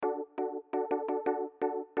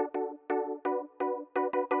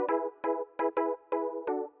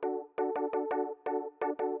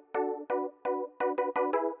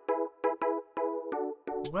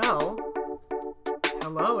Well,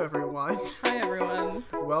 hello everyone. Hi everyone.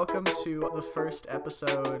 Welcome to the first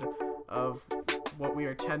episode of what we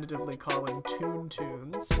are tentatively calling Toon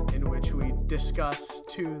Tunes, in which we discuss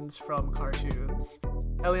tunes from cartoons.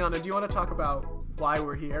 Eliana, do you want to talk about why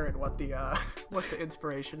we're here and what the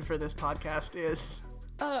inspiration for this podcast is?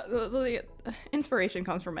 The inspiration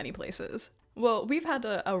comes from many places. Well, we've had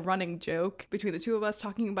a running joke between the two of us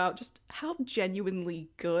talking about just how genuinely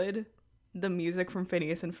good the music from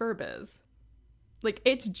Phineas and Ferb is. Like,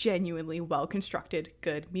 it's genuinely well-constructed,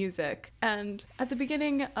 good music. And at the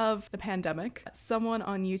beginning of the pandemic, someone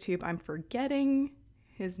on YouTube, I'm forgetting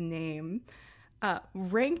his name,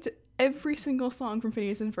 ranked every single song from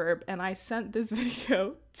Phineas and Ferb, and I sent this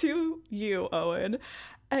video to you, Owen,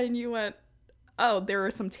 and you went, oh, there are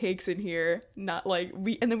some takes in here, not like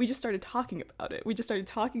and then we just started talking about it. We just started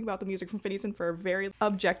talking about the music from Phineas and Ferb very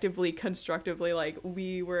objectively, constructively. Like,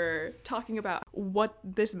 we were talking about what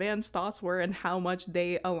this band's thoughts were and how much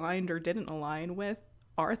they aligned or didn't align with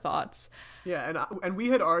our thoughts. Yeah, and we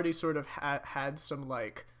had already sort of had some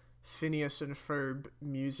like Phineas and Ferb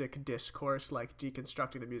music discourse, like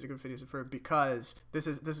deconstructing the music of Phineas and Ferb, because this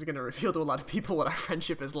is going to reveal to a lot of people what our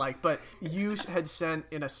friendship is like. But you had sent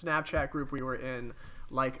in a Snapchat group we were in,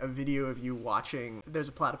 like, a video of you watching There's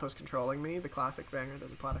a Platypus Controlling Me, the classic banger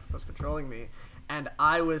There's a Platypus Controlling Me, and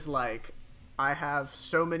I was like, I have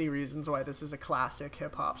so many reasons why this is a classic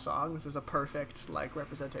hip-hop song. This is a perfect, like,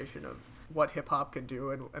 representation of what hip-hop can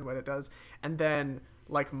do and what it does. And then,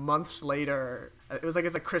 like, months later, it was like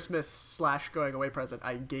as a Christmas / going away present,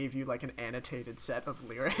 I gave you like an annotated set of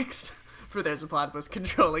lyrics for There's a Platypus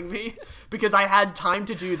Controlling Me, because I had time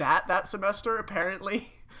to do that semester, apparently,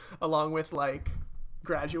 along with like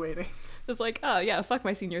graduating. Just like, oh yeah, fuck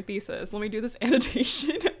my senior thesis, let me do this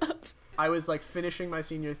annotation up. I was like finishing my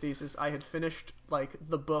senior thesis. I had finished like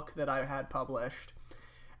the book that I had published,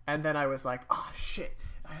 and then I was like, oh shit,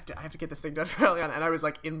 I have to get this thing done for Eliana. And I was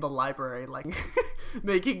like in the library, like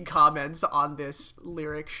making comments on this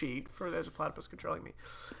lyric sheet for There's a Platypus Controlling Me.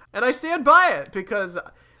 And I stand by it because,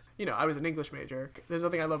 you know, I was an English major. There's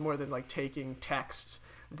nothing I love more than like taking texts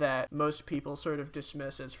that most people sort of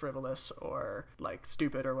dismiss as frivolous or like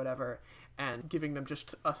stupid or whatever, and giving them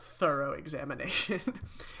just a thorough examination.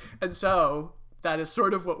 And so that is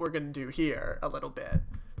sort of what we're going to do here a little bit.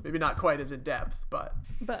 Maybe not quite as in depth, but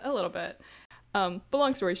a little bit. But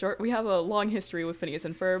long story short, we have a long history with Phineas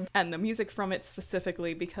and Ferb and the music from it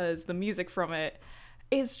specifically, because the music from it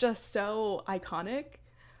is just so iconic.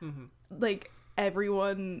 Mm-hmm. Like,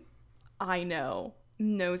 everyone I know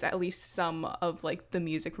knows at least some of like the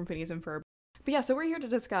music from Phineas and Ferb. But yeah, so we're here to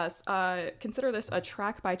discuss, consider this a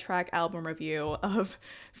track-by-track album review of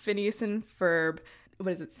Phineas and Ferb.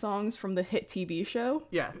 What is it? Songs from the hit TV show?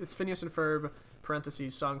 Yeah, it's Phineas and Ferb,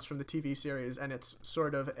 parentheses, songs from the TV series, and it's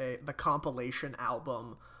sort of the compilation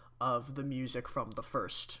album of the music from the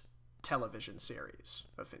first television series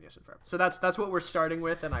of Phineas and Ferb. So that's what we're starting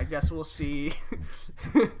with, and I guess we'll see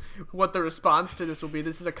what the response to this will be.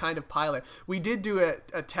 This is a kind of pilot. We did do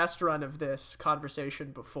a test run of this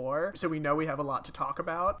conversation before, so we know we have a lot to talk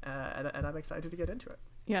about, and I'm excited to get into it.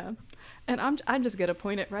 Yeah, and I'm just gonna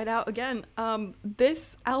point it right out again.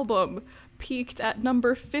 This album peaked at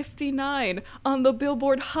number 59 on the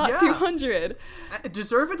Billboard Hot 200.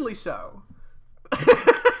 Deservedly so.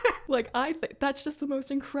 Like, I think that's just the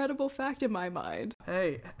most incredible fact in my mind.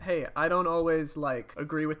 Hey, I don't always like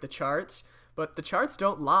agree with the charts, but the charts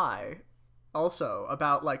don't lie also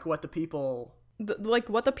about like what the people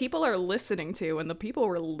what the people are listening to, and the people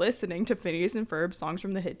were listening to Phineas and Ferb songs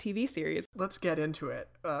from the hit TV series. Let's get into it.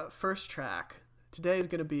 First track, Today is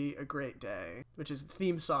Gonna Be a Great Day, which is the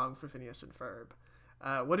theme song for Phineas and Ferb.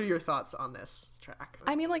 What are your thoughts on this track?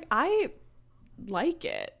 I mean, like, I like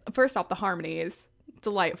it. First off, the harmonies,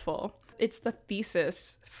 delightful. It's the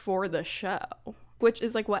thesis for the show, which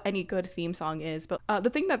is like what any good theme song is. But the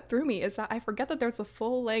thing that threw me is that I forget that there's a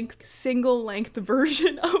full-length, single-length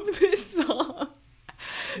version of this song.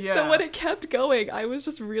 Yeah. So when it kept going, I was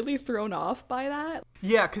just really thrown off by that.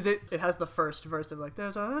 Yeah, because it has the first verse of like,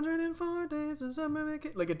 there's 104 days of summer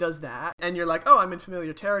vacation. Like, it does that. And you're like, oh, I'm in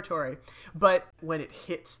familiar territory. But when it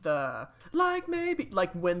hits the, like, maybe,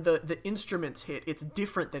 like when the instruments hit, it's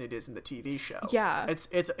different than it is in the TV show. Yeah.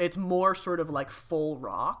 It's more sort of like full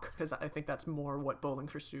rock, because I think that's more what Bowling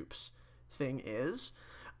for Soup's thing is.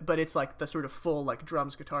 But it's like the sort of full like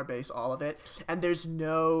drums, guitar, bass, all of it. And there's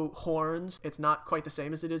no horns. It's not quite the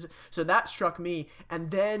same as it is. So that struck me. And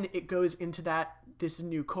then it goes into this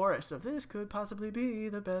new chorus of this could possibly be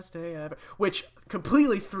the best day ever, which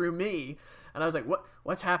completely threw me. And I was like,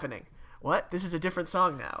 what's happening? What? This is a different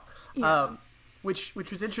song now. Yeah. which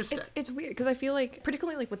was interesting. It's weird because I feel like,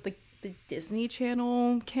 particularly like with the Disney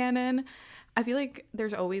Channel canon, I feel like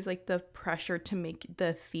there's always like the pressure to make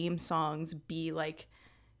the theme songs be like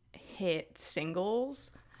hit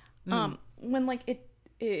singles, when like it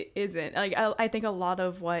isn't. Like I think a lot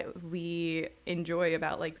of what we enjoy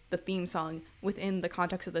about like the theme song within the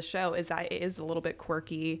context of the show is that it is a little bit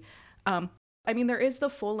quirky. I mean, there is the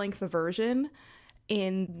full length version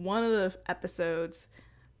in one of the episodes,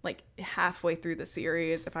 like halfway through the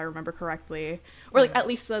series, if I remember correctly, or like at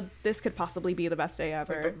least this could possibly be the best day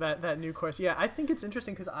ever. Like that new chorus. Yeah, I think it's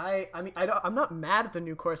interesting because I'm not mad at the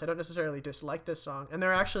new chorus. I don't necessarily dislike this song, and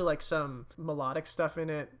there are actually like some melodic stuff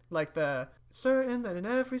in it, like the certain that in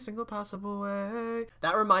every single possible way.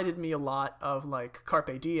 That reminded me a lot of like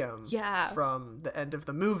Carpe Diem, from the end of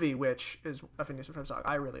the movie, which is a Phineas and Ferb song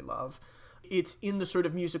I really love. It's in the sort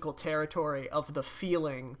of musical territory of the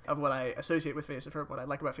feeling of what I associate with Phineas and Ferb, what I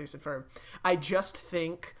like about Phineas and Ferb. I just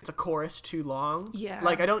think it's a chorus too long. Yeah.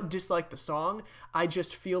 Like, I don't dislike the song. I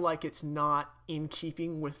just feel like it's not in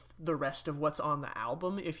keeping with the rest of what's on the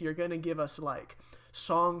album. If you're going to give us, like,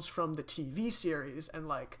 songs from the TV series and,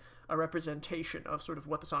 like, a representation of sort of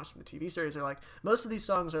what the songs from the TV series are like, most of these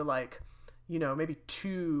songs are, like, you know, maybe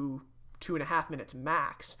 2.5 minutes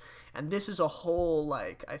max. And this is a whole,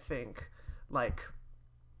 like, I think... like,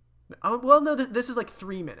 well, no, this is like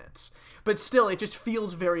 3 minutes, but still, it just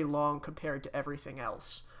feels very long compared to everything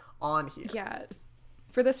else on here. Yeah,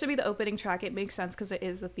 for this to be the opening track, it makes sense because it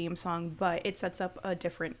is the theme song, but it sets up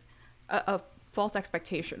a false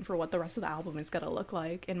expectation for what the rest of the album is gonna look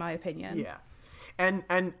like, in my opinion. Yeah, and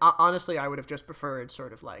honestly, I would have just preferred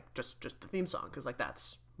sort of like just the theme song, because like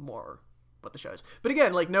that's more what the show is. But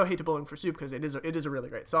again, like, no hate to Bowling for Soup, because it is a really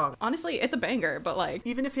great song. Honestly, it's a banger, but like,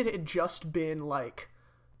 even if it had just been like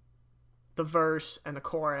the verse and the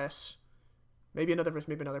chorus, maybe another verse,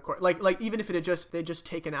 maybe another chorus, like even if they'd just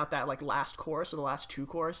taken out that like last chorus or the last two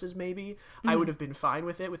choruses, maybe I would have been fine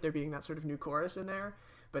with it, with there being that sort of new chorus in there.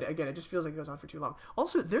 But again, it just feels like it goes on for too long.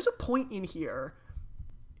 Also, there's a point in here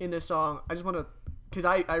in this song, I just want to, because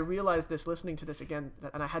I realized this listening to this again,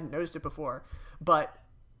 and I hadn't noticed it before, but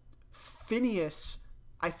Phineas,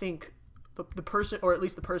 I think the person, or at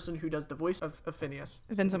least the person who does the voice of Phineas,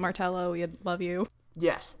 Vincent Martello, we'd love you.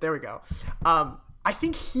 Yes, there we go. I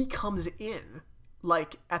think he comes in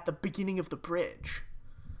like at the beginning of the bridge,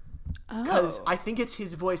 because I think it's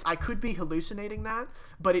his voice. I could be hallucinating that,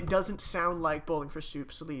 but it doesn't sound like Bowling for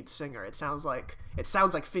Soup's lead singer. It sounds like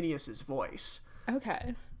Phineas's voice.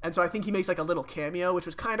 Okay. And so I think he makes like a little cameo, which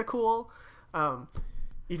was kind of cool.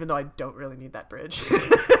 Even though I don't really need that bridge.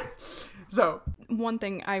 So one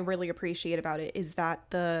thing I really appreciate about it is that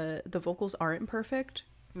the vocals aren't perfect.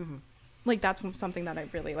 Mm-hmm. Like, that's something that I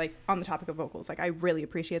really like on the topic of vocals. Like, I really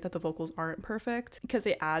appreciate that the vocals aren't perfect, because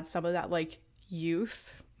it adds some of that like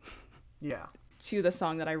youth to the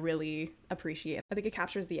song that I really appreciate. I think it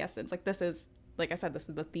captures the essence. Like, this is, like I said, this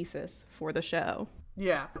is the thesis for the show.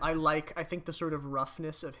 Yeah, I think the sort of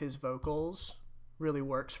roughness of his vocals really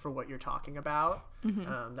works for what you're talking about.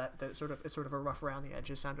 Mm-hmm. That sort of a rough around the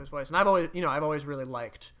edges sound to his voice, and I've always really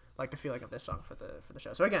liked the feeling of this song for the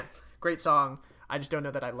show. So again, great song. I just don't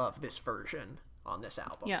know that I love this version on this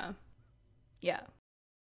album. Yeah.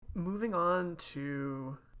 Moving on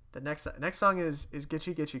to the next song is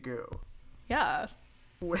Gitchy Gitchy Goo. Yeah.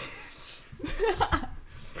 Which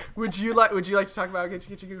would you like to talk about Gitchy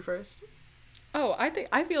Gitchy Goo first? Oh,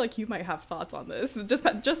 I feel like you might have thoughts on this,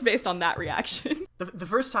 just based on that reaction. The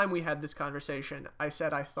first time we had this conversation, I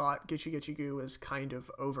said I thought Gitchy Gitchy Goo was kind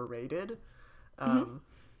of overrated,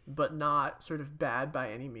 but not sort of bad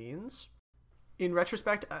by any means. In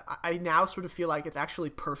retrospect, I now sort of feel like it's actually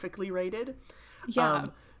perfectly rated. Yeah.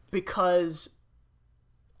 Because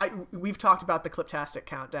we've talked about the Cliptastic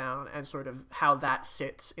Countdown and sort of how that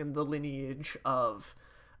sits in the lineage of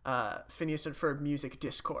Phineas and Ferb music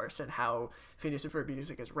discourse and how Phineas and Ferb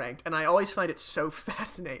music is ranked. And I always find it so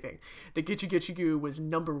fascinating that Gitchy Gitchy Goo was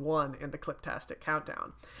number 1 in the Cliptastic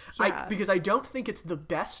Countdown. Yeah. Because I don't think it's the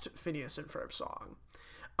best Phineas and Ferb song.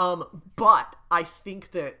 But I think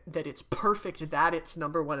that it's perfect that it's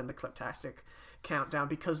number 1 in the Cliptastic Countdown,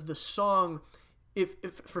 because the song, if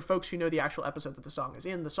for folks who know the actual episode that the song is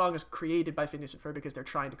in, the song is created by Phineas and Ferb because they're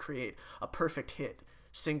trying to create a perfect hit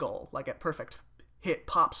single, like a perfect hit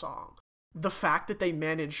pop song. The fact that they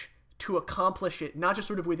manage to accomplish it, not just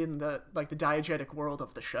sort of within the diegetic world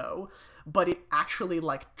of the show, but it actually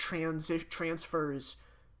like transfers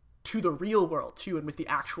to the real world too, and with the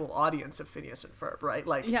actual audience of Phineas and Ferb, right?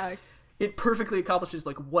 Like, yeah, it perfectly accomplishes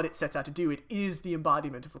like what it sets out to do. It is the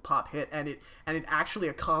embodiment of a pop hit, and it actually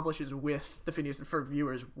accomplishes with the Phineas and Ferb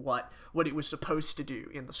viewers what it was supposed to do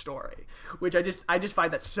in the story, which I just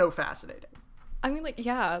find that so fascinating. I mean, like,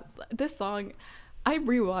 yeah, this song, I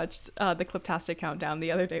rewatched the Cliptastic Countdown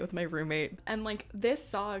the other day with my roommate, and like this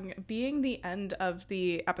song being the end of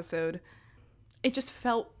the episode, it just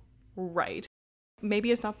felt right.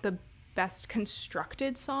 Maybe it's not the best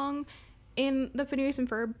constructed song in the Phineas and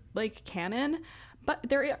Ferb like canon, but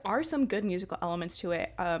there are some good musical elements to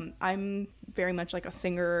it. I'm very much like a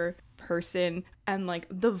singer person, and like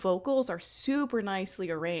the vocals are super nicely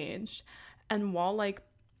arranged, and while like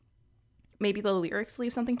maybe the lyrics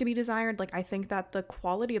leave something to be desired, like I think that the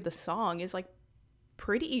quality of the song is like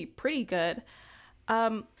pretty good.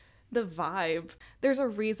 The vibe, there's a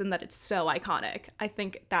reason that it's so iconic. I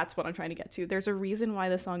think that's what I'm trying to get to. There's a reason why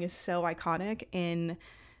the song is so iconic in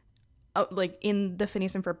like in the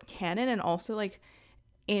Phineas and Ferb canon, and also like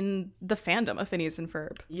in the fandom of Phineas and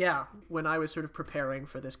Ferb. Yeah, when I was sort of preparing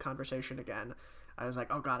for this conversation again, I was like,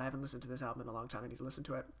 oh god, I haven't listened to this album in a long time, I need to listen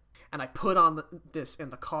to it. And I put on this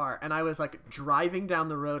in the car, and I was like driving down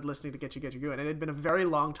the road listening to Get You Go, and it had been a very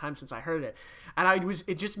long time since I heard it, and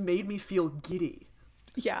it just made me feel giddy.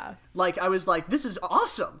 Yeah, like I was like, this is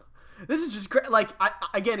awesome, this is just great. Like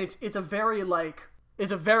again, it's a very like,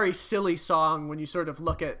 it's a very silly song when you sort of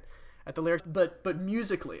look at the lyrics, but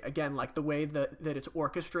musically, again, like the way that it's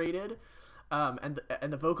orchestrated, and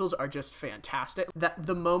the vocals are just fantastic. That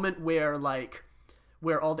the moment where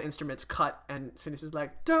all the instruments cut and Phineas is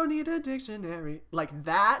like, don't need a dictionary, like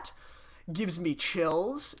that gives me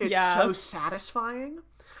chills. It's so satisfying.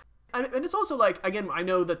 And it's also like, again, I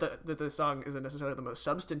know that the song isn't necessarily the most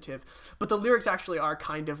substantive, but the lyrics actually are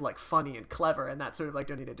kind of like funny and clever, and that sort of like,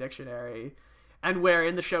 don't need a dictionary, and where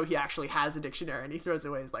in the show he actually has a dictionary and he throws it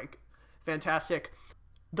away is like fantastic.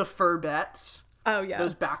 The Ferbettes, oh yeah,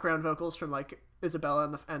 those background vocals from like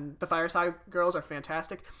Isabella and the Fireside Girls are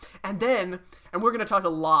fantastic. And we're gonna talk a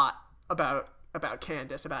lot about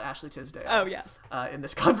Candace, about Ashley Tisdale. Oh yes, in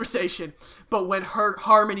this conversation. But when her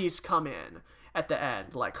harmonies come in at the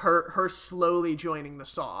end, like her slowly joining the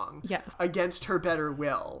song, against her better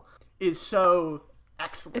will, is so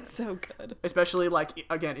excellent. It's so good, especially like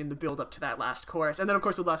again in the build up to that last chorus, and then of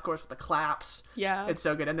course with the last chorus with the claps. Yeah, it's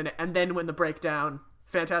so good. And then when the breakdown,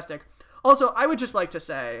 fantastic. Also, I would just like to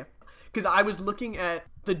say, because I was looking at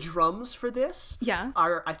the drums for this,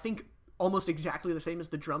 are I think almost exactly the same as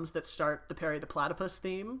the drums that start the Perry the Platypus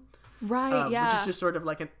theme. Right, which is just sort of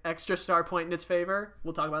like an extra star point in its favor.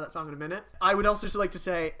 We'll talk about that song in a minute. I would also just like to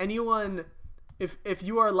say, anyone, if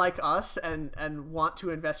you are like us and want to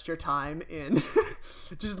invest your time in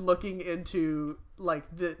just looking into like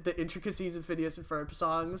the intricacies of Phineas and Ferb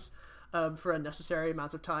songs for unnecessary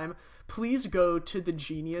amounts of time, please go to the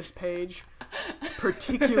Genius page,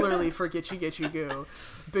 particularly for Get You Goo,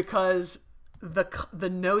 because the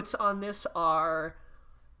notes on this are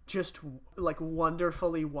just like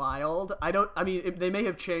wonderfully wild. They may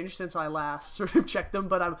have changed since I last sort of checked them,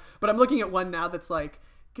 but I'm looking at one now that's like,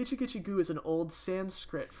 Get You Goo is an old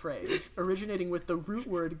Sanskrit phrase originating with the root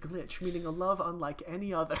word glitch, meaning a love unlike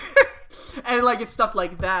any other. And like it's stuff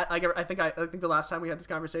like that. Like I think the last time we had this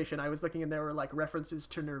conversation, I was looking and there were like references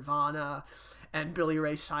to Nirvana and Billy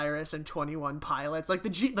Ray Cyrus and 21 Pilots. Like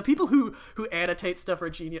the people who annotate stuff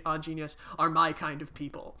on Genius are my kind of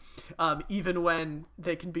people, even when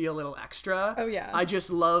they can be a little extra. Oh yeah, I just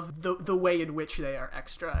love the way in which they are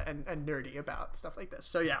extra and nerdy about stuff like this.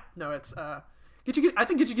 So yeah, no, it's I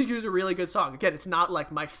think Get You Goo is a really good song. Again, it's not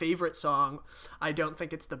like my favorite song. I don't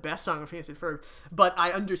think it's the best song of Phineas and Ferb, but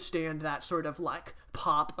I understand that sort of like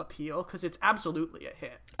pop appeal because it's absolutely a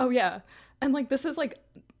hit. Oh yeah, and like this is like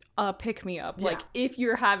a pick me up. Like if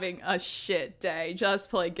you're having a shit day, just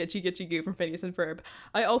play Get You Goo from Phineas and Ferb.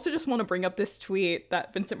 I also just want to bring up this tweet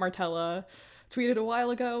that Vincent Martella tweeted a while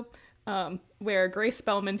ago. Where Grace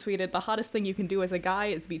Spellman tweeted, the hottest thing you can do as a guy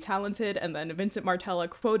is be talented, and then Vincent Martella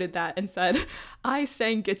quoted that and said, I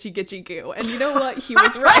sang Get You Goo, and you know what? He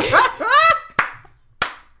was right.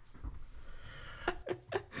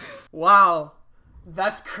 Wow.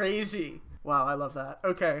 That's crazy. Wow, I love that.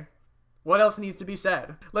 Okay. What else needs to be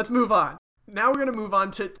said? Let's move on. Now we're going to move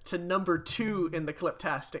on to number 2 in the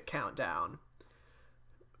Cliptastic Countdown.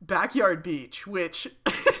 Backyard Beach, which...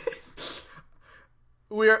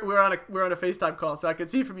 We're on a FaceTime call, so I can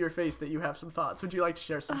see from your face that you have some thoughts. Would you like to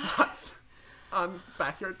share some thoughts on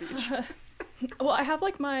Backyard Beach? Well, I have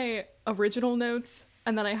like my original notes,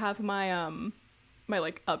 and then I have my my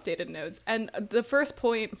like updated notes. And the first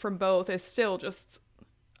point from both is still just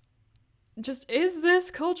is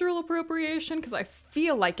this cultural appropriation? Because I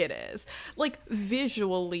feel like it is. Like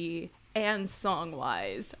visually, and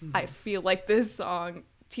song-wise, I feel like this song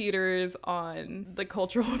teeters on the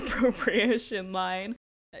cultural appropriation line.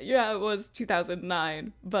 Yeah, it was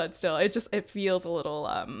 2009, but still, it feels a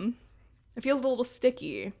little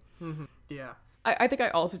sticky. Yeah. I think I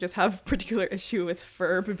also just have particular issue with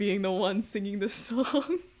Ferb being the one singing this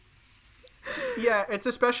song. Yeah, it's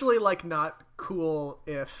especially like not cool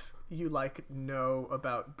if you like know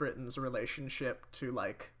about Britain's relationship to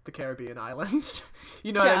like the Caribbean islands.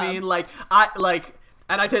 You know what I mean? Like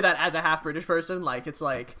and I say that as a half British person. Like it's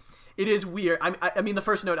like it is weird. I mean, the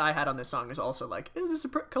first note I had on this song is also like, is this a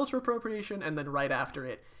cultural appropriation? And then right after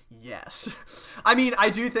it, yes. I mean, I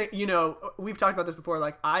do think, you know, we've talked about this before.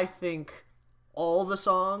 Like, I think all the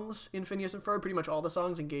songs in Phineas and Ferb, pretty much all the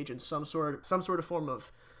songs, engage in some sort of form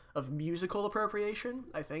of musical appropriation.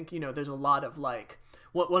 I think, you know, there's a lot of like,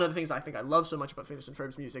 one of the things I think I love so much about Phineas and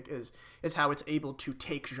Ferb's music is how it's able to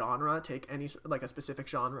take any like a specific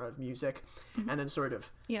genre of music, and then sort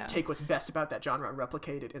of take what's best about that genre and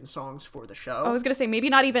replicate it in songs for the show. I was gonna say maybe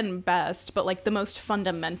not even best, but like the most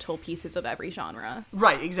fundamental pieces of every genre.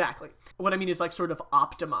 Right, exactly. What I mean is like sort of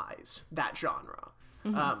optimize that genre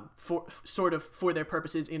for their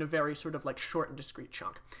purposes in a very sort of like short and discrete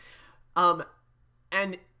chunk.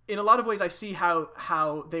 And in a lot of ways, I see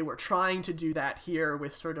how they were trying to do that here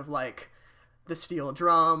with sort of like the steel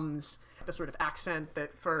drums, the sort of accent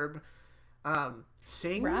that Ferb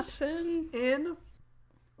sings Raps in.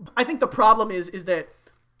 I think the problem is that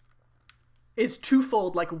it's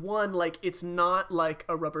twofold. Like, one, like it's not like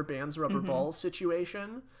a Rubber Bands, Rubber Balls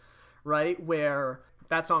situation, right? Where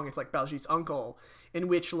that song, it's like Baljeet's uncle, in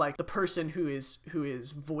which like the person who is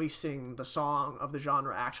voicing the song of the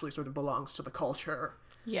genre actually sort of belongs to the culture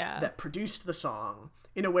that produced the song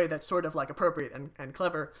in a way that's sort of like appropriate and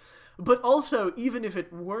clever. But also, even if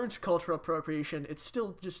it weren't cultural appropriation, it's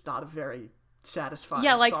still just not a very satisfying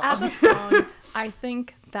like song. as a song, I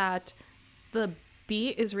think that the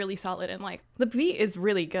beat is really solid and like the beat is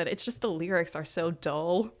really good. It's just the lyrics are so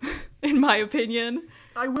dull in my opinion.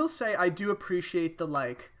 I will say I do appreciate the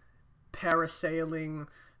like parasailing,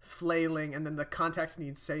 flailing, and then the context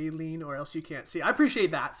needs saline or else you can't see. I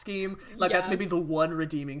appreciate that scheme. Like that's maybe the one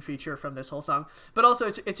redeeming feature from this whole song. But also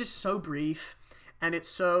it's just so brief and it's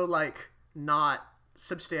so like not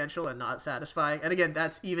substantial and not satisfying. And again,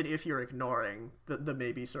 that's even if you're ignoring the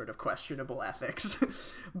maybe sort of questionable ethics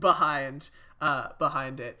behind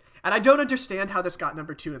it. And I don't understand how this got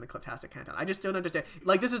number 2 in the Cliptastic Countdown. I just don't understand.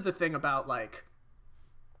 Like this is the thing about like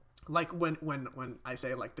when I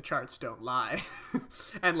say like the charts don't lie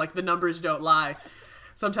and like the numbers don't lie,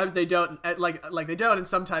 sometimes they don't, like they don't, and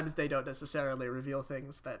sometimes they don't necessarily reveal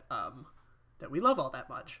things that we love all that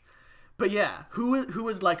much. But yeah, who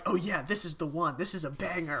was like, oh yeah, this is the one, this is a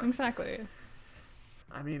banger. Exactly.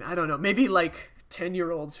 I mean, I don't know, maybe like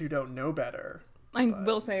 10-year-olds who don't know better.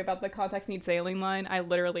 Will say about the context needs sailing line, I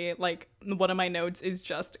literally, like, one of my notes is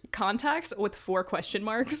just context with 4 question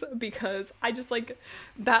marks, because I just, like,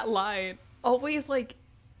 that line always, like,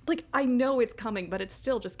 I know it's coming, but it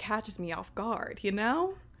still just catches me off guard, you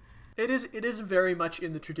know? It is very much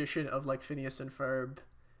in the tradition of, like, Phineas and Ferb,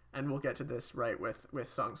 and we'll get to this, right, with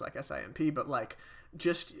songs like SIMP, but, like,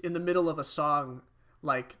 just in the middle of a song,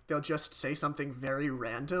 like, they'll just say something very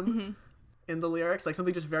random, in the lyrics, like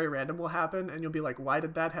something just very random will happen and you'll be like, why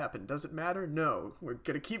did that happen? Does it matter? No, we're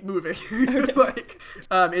gonna keep moving. Like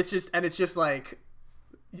it's just like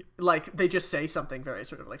they just say something very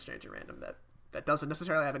sort of like strange and random that doesn't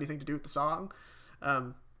necessarily have anything to do with the song,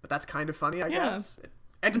 but that's kind of funny, I guess.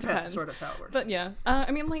 It depends sort of how it works. But yeah,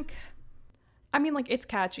 I mean like it's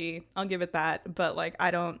catchy, I'll give it that, but like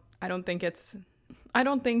I don't think it's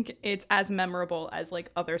as memorable as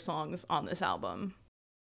like other songs on this album.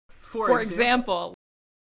 For example,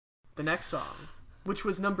 the next song, which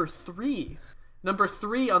was number 3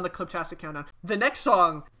 on the Cliptastic Countdown. The next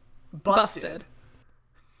song, Busted.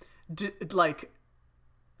 Like,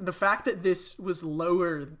 the fact that this was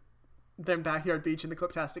lower than Backyard Beach in the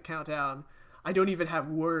Cliptastic Countdown, I don't even have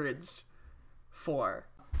words for.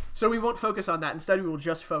 So we won't focus on that. Instead, we will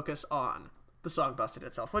just focus on the song Busted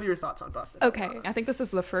itself. What are your thoughts on Busted? Okay, I think this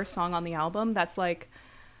is the first song on the album that's like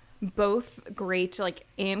both great like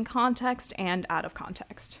in context and out of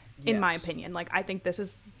context, in my opinion. Like I think this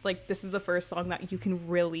is the first song that you can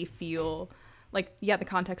really feel like, yeah, the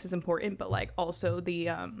context is important, but like also the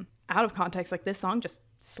out of context, like this song just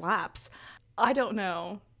slaps. I don't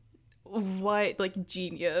know what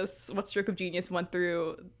stroke of genius went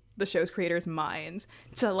through the show's creators' minds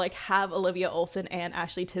to like have Olivia Olson and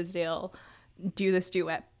Ashley Tisdale do this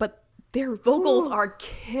duet, but Their vocals are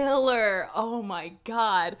killer. Oh my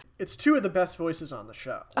god. It's two of the best voices on the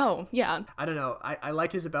show. Oh, yeah. I don't know. I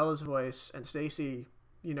like Isabella's voice, and Stacey,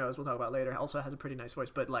 you know, as we'll talk about later, also has a pretty nice voice.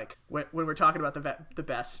 But like when we're talking about the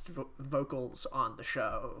best vocals on the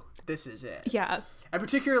show, this is it. Yeah. And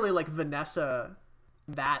particularly like Vanessa,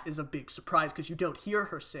 that is a big surprise because you don't hear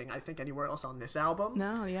her sing, I think, anywhere else on this album.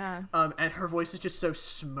 No, yeah. And her voice is just so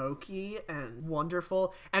smoky and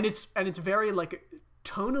wonderful, and it's very like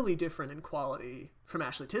tonally different in quality from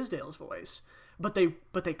Ashley Tisdale's voice. But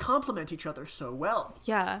they complement each other so well.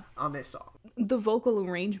 Yeah. On this song. The vocal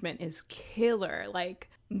arrangement is killer. Like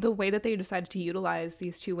the way that they decided to utilize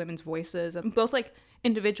these two women's voices, both like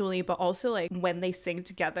individually, but also like when they sing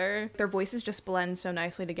together, their voices just blend so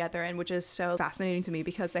nicely together, and which is so fascinating to me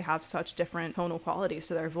because they have such different tonal qualities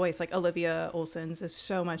to their voice. Like Olivia Olsen's is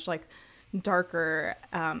so much like darker,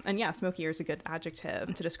 and yeah, smokier is a good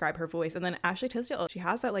adjective to describe her voice. And then Ashley Tisdale, she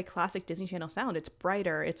has that like classic Disney Channel sound. It's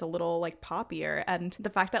brighter, it's a little like poppier, and the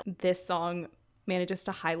fact that this song manages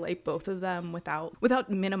to highlight both of them without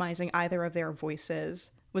minimizing either of their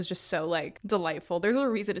voices was just so like delightful. There's a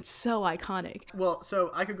reason it's so iconic. Well,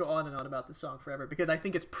 so I could go on and on about this song forever because I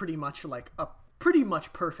think it's pretty much like a pretty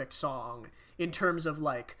much perfect song in terms of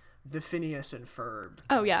like the Phineas and Ferb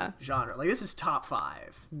genre. Like this is top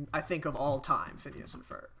 5, I think, of all time, Phineas and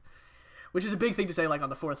Ferb. Which is a big thing to say like on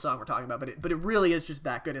the 4th song we're talking about, but it really is just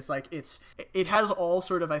that good. It's like it has all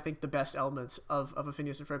sort of, I think, the best elements of a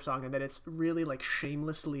Phineas and Ferb song, and that it's really like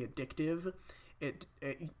shamelessly addictive. It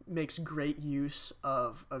makes great use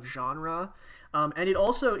of genre, and it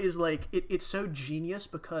also is like it's so genius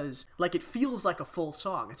because like it feels like a full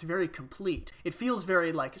song. It's very complete. It feels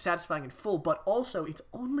very like satisfying and full, but also it's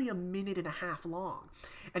only 1.5 minutes long,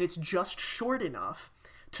 and it's just short enough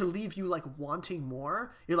to leave you like wanting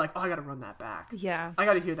more. You're like, oh, I gotta run that back. Yeah, I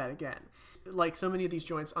gotta hear that again. Like so many of these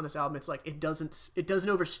joints on this album, it's like it doesn't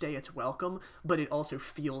overstay its welcome, but it also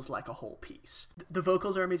feels like a whole piece. The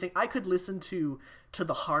vocals are amazing. I could listen to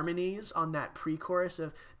the harmonies on that pre-chorus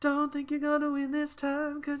of "Don't think you're gonna win this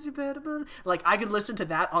time, 'cause you better believe." Like I could listen to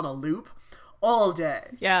that on a loop all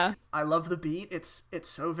day. Yeah. I love the beat. It's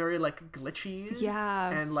so very like glitchy. Yeah.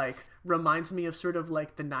 And like reminds me of sort of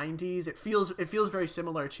like the 90s. It feels very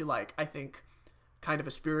similar to like, I think, kind of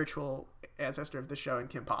a spiritual ancestor of the show in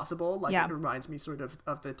Kim Possible. Like it reminds me sort of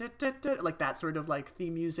the like that sort of like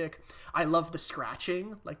theme music. I love the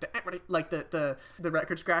scratching, like the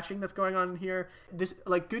record scratching that's going on here. This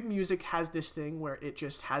like good music has this thing where it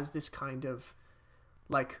just has this kind of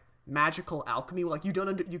like magical alchemy. Like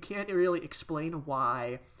you can't really explain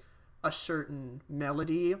why a certain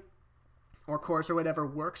melody or chorus or whatever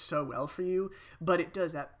works so well for you, but it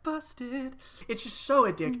does that busted. It's just so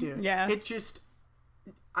addictive. Yeah. It just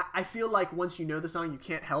I feel like once you know the song, you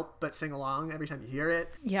can't help but sing along every time you hear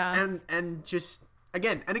it. Yeah. And just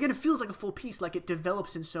again, it feels like a full piece. Like it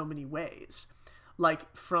develops in so many ways.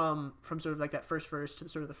 Like from sort of like that first verse to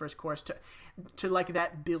sort of the first chorus to like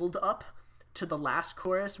that build up to the last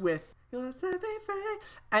chorus with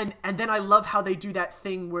and then I love how they do that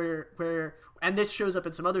thing where and this shows up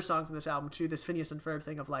in some other songs in this album too, this Phineas and Ferb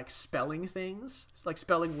thing of like spelling things, like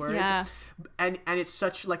spelling words. Yeah. And it's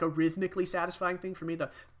such like a rhythmically satisfying thing for me,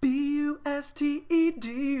 the busted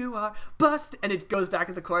bust, and it goes back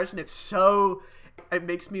to the chorus, and it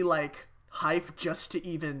makes me like hype just to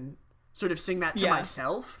even sort of sing that to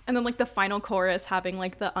myself. And then like the final chorus having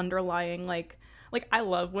like the underlying like I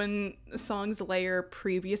love when songs layer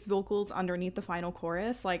previous vocals underneath the final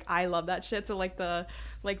chorus. Like I love that shit. So like the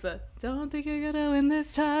don't think you're gonna win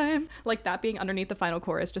this time, like that being underneath the final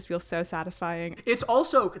chorus just feels so satisfying. It's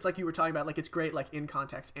like you were talking about, like it's great like in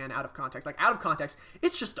context and out of context. Like out of context,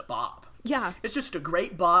 it's just a bop. Yeah. It's just a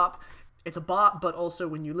great bop. It's a bop, but also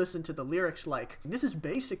when you listen to the lyrics, like this is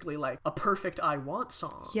basically like a perfect I Want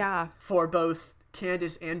song. Yeah. For both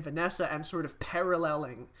Candace and Vanessa, and sort of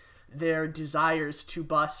paralleling their desires to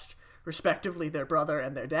bust respectively their brother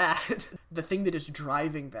and their dad. The thing that is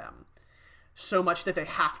driving them so much that they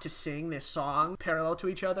have to sing this song parallel to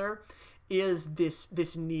each other is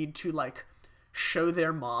this need to like show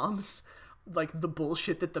their moms like the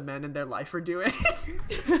bullshit that the men in their life are doing.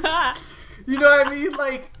 You know what I mean?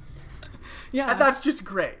 Like, yeah, and that's just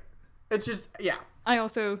great. It's just, yeah. I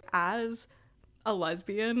also, as a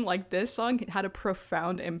lesbian, like this song had a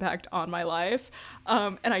profound impact on my life,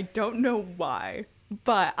 and I don't know why,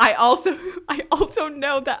 but I also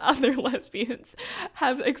know that other lesbians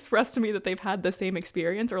have expressed to me that they've had the same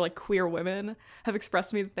experience, or like queer women have expressed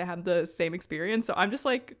to me that they had the same experience. So I'm just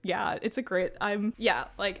like, yeah, it's a great,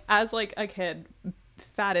 like as like a kid,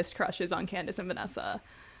 fattest crushes on Candace and Vanessa,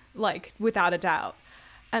 like without a doubt.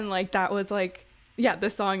 And like that was like Yeah,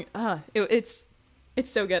 this song, it's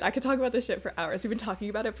so good. I could talk about this shit for hours. We've been talking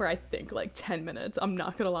about it for, I think, like 10 minutes. I'm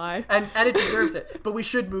not gonna lie. And it deserves it. But we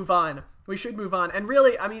should move on. We should move on. And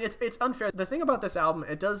really, I mean, it's unfair. The thing about this album,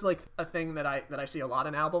 it does like a thing that I see a lot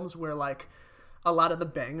in albums where like a lot of the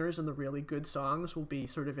bangers and the really good songs will be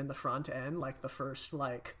sort of in the front end, like the first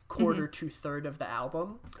like quarter to third of the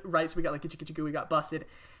album. Right? So we got like Gitchy Gitchy Goo, we got Busted.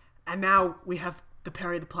 And now we have the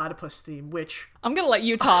Perry the Platypus theme, which I'm gonna let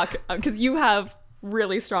you talk because you have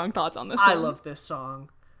really strong thoughts on this song. I love this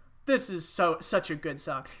song. This is such a good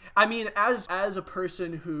song. I mean, as a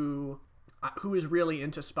person who is really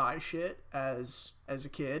into spy shit as a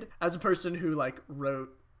kid, as a person who like wrote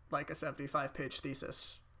like a 75-page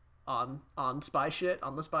thesis on spy shit,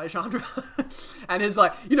 on the spy genre, and is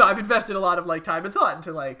like, you know, I've invested a lot of like time and thought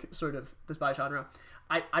into like sort of the spy genre.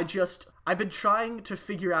 I've been trying to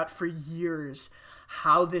figure out for years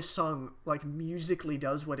how this song like musically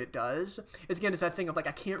does what it does. It's that thing of like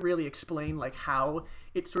I can't really explain like how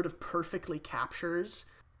it sort of perfectly captures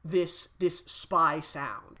this spy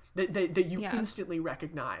sound that you instantly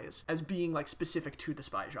recognize as being like specific to the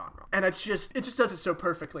spy genre. And it just does it so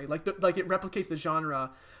perfectly. Like it replicates the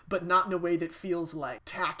genre, but not in a way that feels like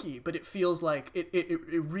tacky, but it feels like it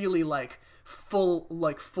really like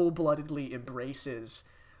full-bloodedly embraces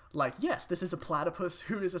like, yes, this is a platypus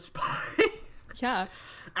who is a spy. Yeah.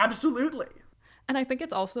 Absolutely. And I think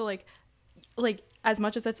it's also like as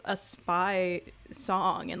much as it's a spy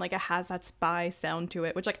song and like it has that spy sound to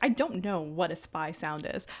it, which like I don't know what a spy sound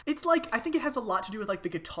is. It's like I think it has a lot to do with like the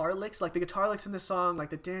guitar licks, like the guitar licks in the song, like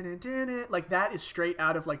the din like that is straight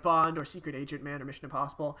out of like Bond or Secret Agent Man or Mission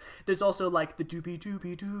Impossible. There's also like the doobie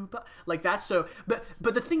doobie doob, like that's so. But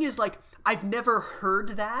the thing is like I've never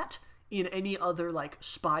heard that in any other like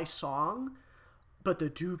spy song. But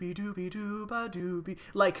the doobie doobie dooba doobie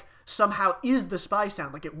like somehow is the spy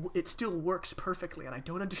sound. Like it still works perfectly, and I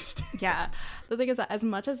don't understand. Yeah. The thing is that as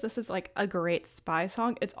much as this is like a great spy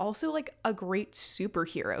song, it's also like a great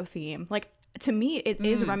superhero theme. Like to me, it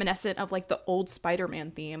is reminiscent of like the old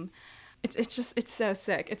Spider-Man theme. It's so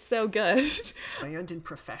sick. It's so good. And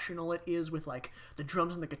professional it is with like the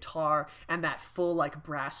drums and the guitar and that full like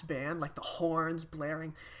brass band, like the horns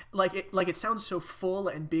blaring. Like it sounds so full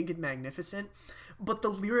and big and magnificent, but the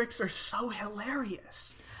lyrics are so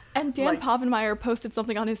hilarious. And Dan Povenmire posted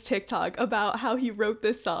something on his TikTok about how he wrote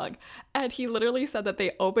this song. And he literally said that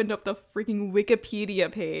they opened up the freaking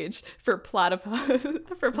Wikipedia page for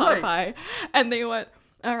platypi. Right. And they went,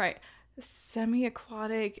 all right,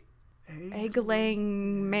 semi-aquatic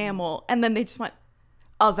egg-laying mammal. And then they just went,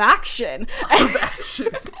 of action. Of action.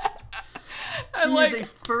 He is a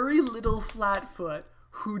furry little flatfoot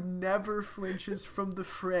who never flinches from the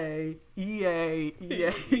fray. EA.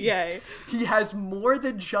 Yay. He has more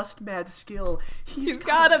than just mad skill. He's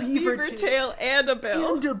got a beaver tail and a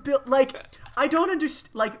bill. Like, I don't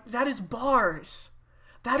understand. Like, that is bars.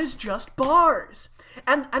 That is just bars.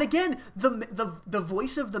 And again, the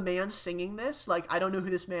voice of the man singing this, like, I don't know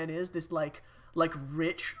who this man is, this like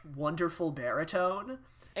rich, wonderful baritone.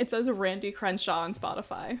 It says Randy Crenshaw on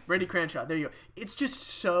Spotify. Randy Crenshaw, there you go. It's just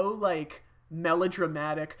so like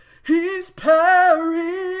melodramatic. He's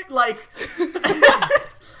Perry. Like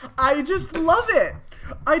I just love it.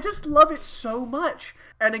 I just love it so much.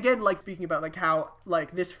 And again, like speaking about like how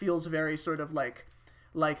like this feels very sort of like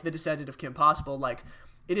the descendant of Kim Possible, like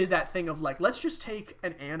it is that thing of like, let's just take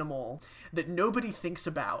an animal that nobody thinks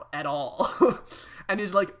about at all and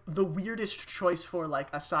is like the weirdest choice for like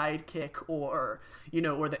a sidekick or, you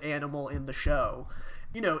know, or the animal in the show.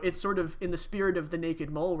 You know, it's sort of in the spirit of the Naked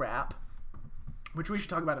Mole rap, which we should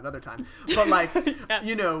talk about another time. But like, yes.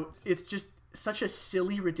 You know, it's just such a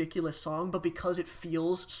silly, ridiculous song, but because it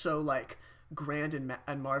feels so like grand and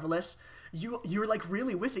marvelous, you're like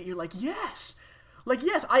really with it. You're like, yes. Like,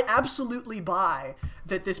 yes, I absolutely buy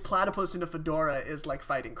that this platypus in a fedora is, like,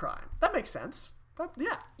 fighting crime. That makes sense.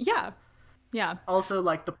 Yeah. Yeah. Yeah. Also,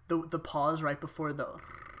 like, the pause right before the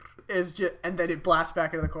is just, and then it blasts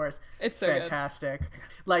back into the chorus. It's so fantastic. Good.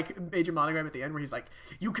 Like, Major Monogram at the end where he's like,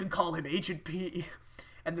 you can call him Agent P.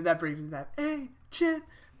 And then that brings in that Agent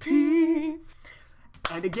P.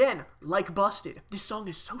 And again, like Busted, this song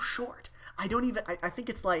is so short. I think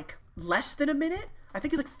it's, like, less than a minute. I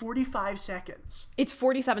think it's like 45 seconds. It's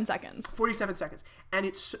 47 seconds. 47 seconds. And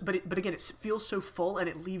but again, it feels so full and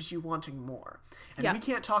it leaves you wanting more. And we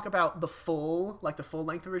can't talk about the full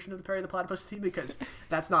length version of the Perry the Platypus theme because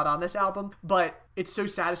that's not on this album, but it's so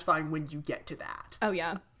satisfying when you get to that. Oh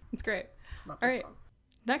yeah. It's great. Love this song.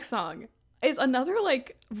 Next song. is another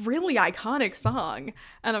like really iconic song.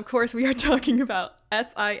 And of course we are talking about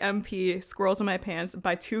SIMP, Squirrels in My Pants,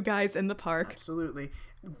 by Two Guys in the Park. Absolutely.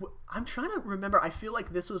 I'm trying to remember. I feel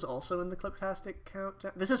like this was also in the Cliptastic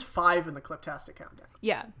countdown. This is 5 in the Cliptastic countdown.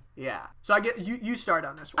 Yeah. Yeah. So I get you start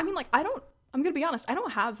on this one. I mean, like, I'm gonna be honest, I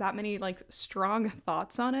don't have that many like strong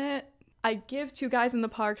thoughts on it. I give Two Guys in the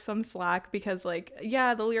Park some slack because, like,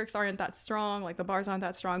 yeah, the lyrics aren't that strong, like the bars aren't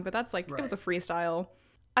that strong, but that's like, It was a freestyle.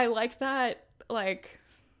 I like that, like,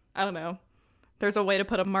 I don't know, there's a way to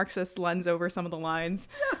put a Marxist lens over some of the lines.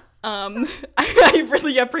 Yes. I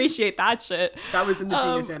really appreciate that shit. That was in the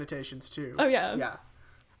Genius annotations too. Oh yeah. Yeah.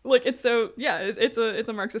 Like, it's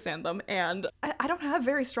a Marxist anthem, and I don't have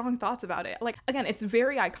very strong thoughts about it. Like, again, it's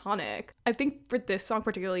very iconic. I think for this song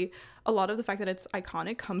particularly, a lot of the fact that it's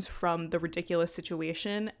iconic comes from the ridiculous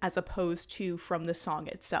situation as opposed to from the song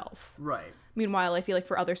itself. Right. Meanwhile, I feel like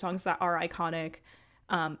for other songs that are iconic,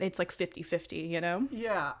 it's like 50-50, you know?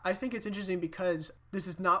 Yeah, I think it's interesting because this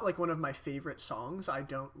is not like one of my favorite songs. I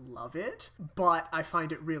don't love it, but I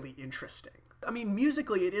find it really interesting. I mean,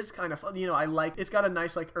 musically, it is kind of fun. You know, it's got a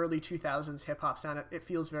nice, like, early 2000s hip-hop sound. It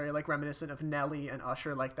feels very, like, reminiscent of Nelly and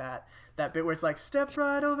Usher, like that bit where it's like, step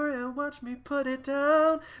right over and watch me put it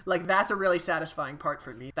down. Like, that's a really satisfying part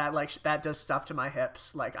for me. That, like, that does stuff to my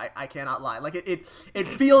hips. Like, I cannot lie. Like, it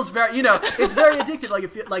feels very, you know, it's very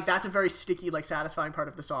addictive. Like, that's a very sticky, like, satisfying part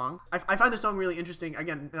of the song. I find the song really interesting,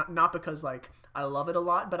 again, not because, like, I love it a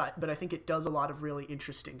lot, but I think it does a lot of really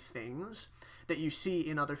interesting things that you see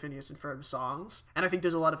in other Phineas and Ferb songs. And I think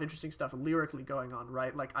there's a lot of interesting stuff lyrically going on,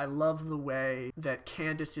 right? Like, I love the way that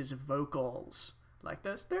Candace's vocals, like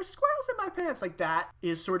this, there's squirrels in my pants, like that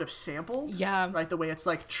is sort of sampled. Yeah. Right? The way it's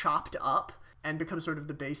like chopped up and becomes sort of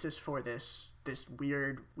the basis for this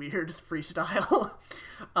weird freestyle.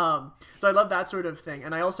 So I love that sort of thing.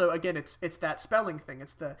 And I also, again, it's that spelling thing.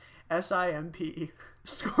 It's the SIMP,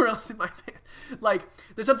 squirrels in my pants. Like,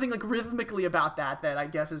 there's something like rhythmically about that I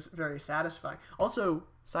guess is very satisfying. Also,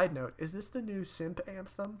 side note, is this the new simp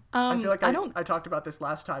anthem? I feel like I talked about this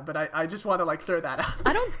last time, but I just want to like throw that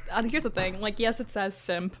out. Here's the thing, like, yes, it says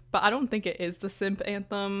simp, but I don't think it is the simp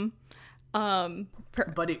anthem.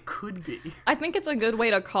 But it could be. I think it's a good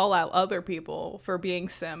way to call out other people for being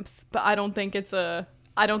simps, but I don't think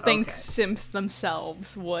think simps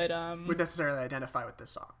themselves would necessarily identify with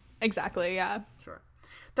this song. Exactly, yeah. Sure.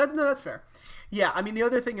 That's fair. Yeah, I mean, the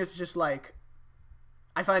other thing is just like,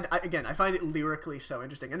 I find it lyrically so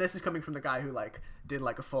interesting, and this is coming from the guy who like did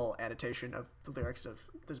like a full annotation of the lyrics of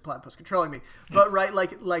 "There's a Platypus Controlling Me," but right,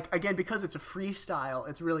 like again, because it's a freestyle,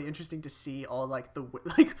 it's really interesting to see all like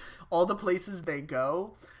all the places they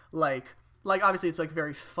go. Like obviously it's like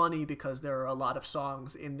very funny because there are a lot of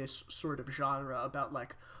songs in this sort of genre about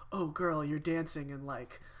like, oh girl, you're dancing in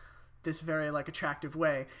like this very like attractive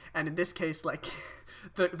way, and in this case, like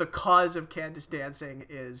the cause of Candace dancing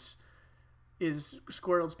is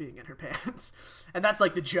squirrels being in her pants, and that's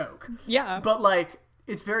like the joke. Yeah, but like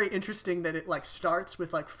it's very interesting that it like starts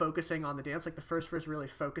with like focusing on the dance. Like the first verse really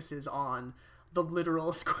focuses on the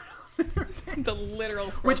literal squirrels in her pants. The literal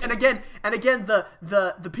squirrels. Which and again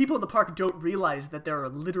the people in the park don't realize that there are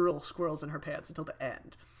literal squirrels in her pants until the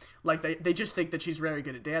end. Like they just think that she's very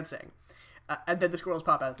good at dancing, and then the squirrels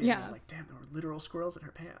pop out at the end. And they're like, damn, there were literal squirrels in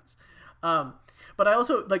her pants. But I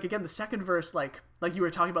also like, again, the second verse, like you were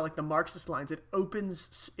talking about, like the Marxist lines, it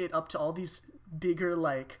opens it up to all these bigger,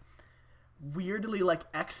 like weirdly like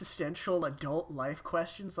existential adult life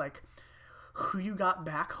questions, like who you got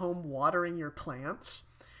back home watering your plants.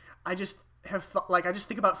 I just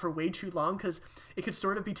think about it for way too long, because it could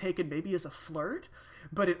sort of be taken maybe as a flirt,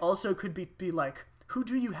 but it also could be like, who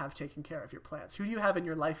do you have taking care of your plants? Who do you have in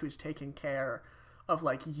your life who's taking care of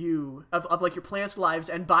like you, of like your plants' lives,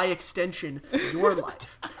 and by extension your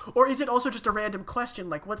life? Or is it also just a random question,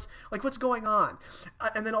 like what's going on?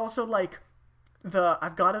 And then also like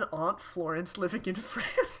I've got an Aunt Florence living in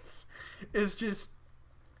France is just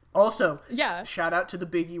also, yeah, shout out to the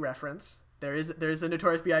Biggie reference. There's a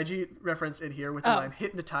Notorious B.I.G. reference in here with the line,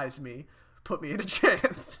 hypnotize me, put me in a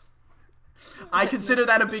trance. I consider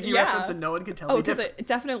that a Biggie reference, and no one can tell me different. Because it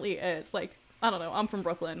definitely is. Like, I don't know, I'm from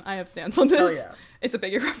Brooklyn. I have stance on this. Oh, yeah. It's a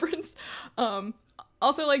Biggie reference.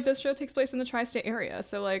 Also, like, this show takes place in the tri-state area,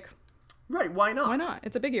 so, like... Right, why not? Why not?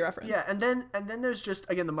 It's a Biggie reference. Yeah, and then there's just,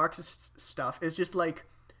 again, the Marxist stuff is just, like...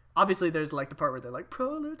 Obviously, there's, like, the part where they're, like,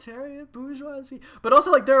 proletariat, bourgeoisie. But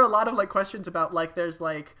also, like, there are a lot of, like, questions about, like, there's,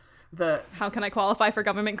 like... How can I qualify for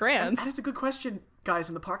government grants? And it's a good question, guys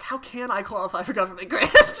in the park. How can I qualify for government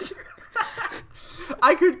grants?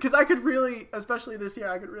 I could really, especially this year,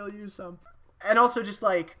 I could really use some. And also just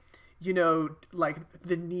like, you know, like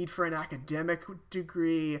the need for an academic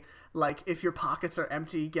degree, like if your pockets are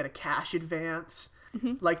empty, get a cash advance.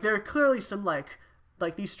 Like there are clearly some like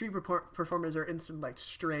these street performers are in some like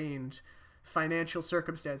strained financial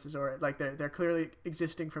circumstances, or like they're clearly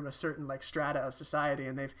existing from a certain like strata of society,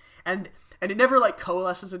 and it never like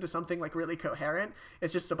coalesces into something like really coherent.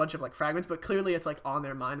 It's just a bunch of like fragments, but clearly it's like on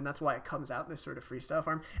their mind, and that's why it comes out in this sort of freestyle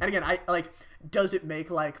form. And again, I like, does it make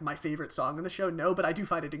like my favorite song in the show? No, but I do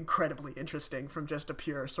find it incredibly interesting from just a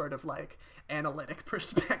pure sort of like analytic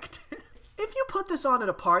perspective. If you put this on at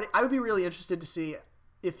a party, I would be really interested to see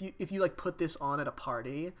if you like put this on at a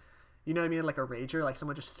party, you know what I mean, like a rager, like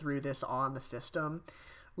someone just threw this on the system,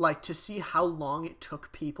 like to see how long it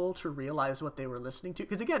took people to realize what they were listening to.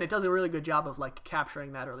 Because again, it does a really good job of like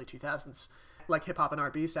capturing that early 2000s like hip hop and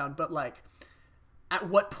R&B sound, but like at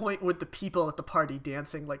what point would the people at the party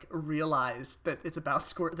dancing like realize that it's about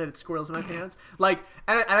that it's Squirrels in My Pants? Like,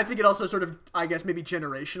 and I think it also sort of, I guess, maybe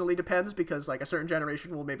generationally depends, because like a certain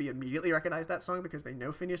generation will maybe immediately recognize that song because they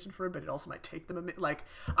know Phineas and Ferb, but it also might take them a minute. Like,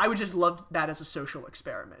 I would just love that as a social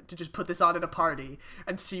experiment, to just put this on at a party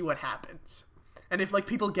and see what happens, and if like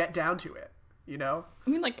people get down to it, you know? I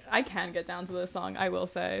mean, like, I can get down to this song, I will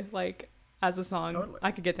say, like, as a song, totally.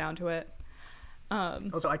 I could get down to it.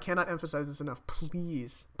 Also, I cannot emphasize this enough.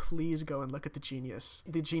 Please go and look at the genius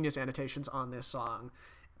annotations on this song.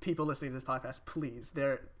 People listening to this podcast, please.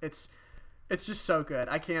 It's just so good.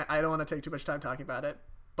 I don't want to take too much time talking about it,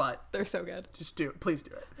 but they're so good. Just do it. Please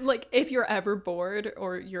do it. Like, if you're ever bored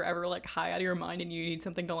or you're ever like high out of your mind and you need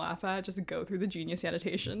something to laugh at, just go through the genius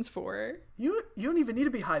annotations for. You don't even need to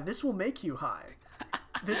be high. This will make you high.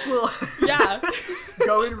 This will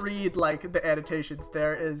go and read like the annotations.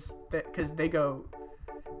 There is, because they go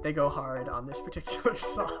hard on this particular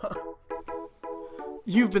song.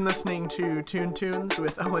 You've been listening to Toon Tunes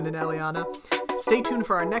with Owen and Eliana. Stay tuned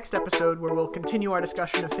for our next episode, where we'll continue our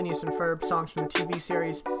discussion of Phineas and Ferb, songs from the TV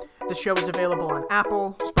series. The show is available on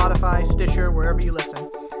Apple, Spotify, Stitcher, wherever you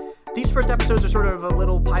listen. These first episodes are sort of a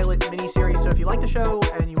little pilot mini-series, so if you like the show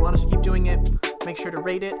and you want us to keep doing it, make sure to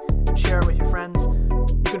rate it and share it with your friends.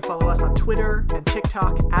 You can follow us on Twitter and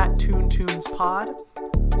TikTok at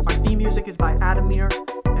ToonTunesPod. Our theme music is by Adamir,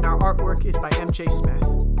 and our artwork is by MJ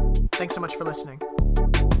Smith. Thanks so much for listening.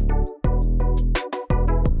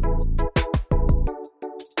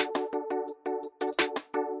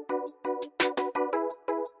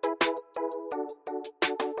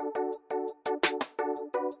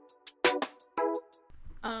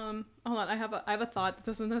 Hold on, I have a thought that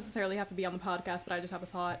doesn't necessarily have to be on the podcast, but I just have a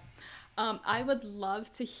thought. I would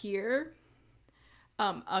love to hear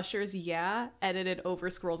Usher's Yeah edited over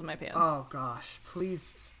Squirrels in My Pants. Oh gosh,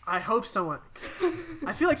 please. I hope someone,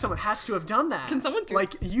 I feel like someone has to have done that. Can someone do,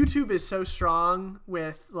 like, YouTube is so strong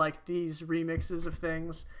with like these remixes of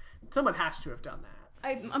things. Someone has to have done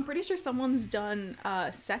that. I'm pretty sure someone's done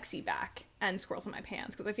Sexy Back and Squirrels in My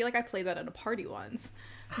Pants, because I feel like I played that at a party once,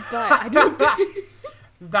 but I don't.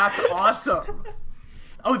 That's awesome.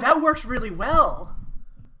 Oh, that works really well.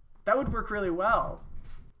 That would work really well.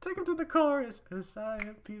 Take him to the chorus.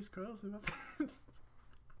 S-I-M-P, Squirrels in My Pants.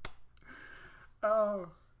 Oh,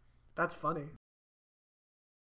 that's funny.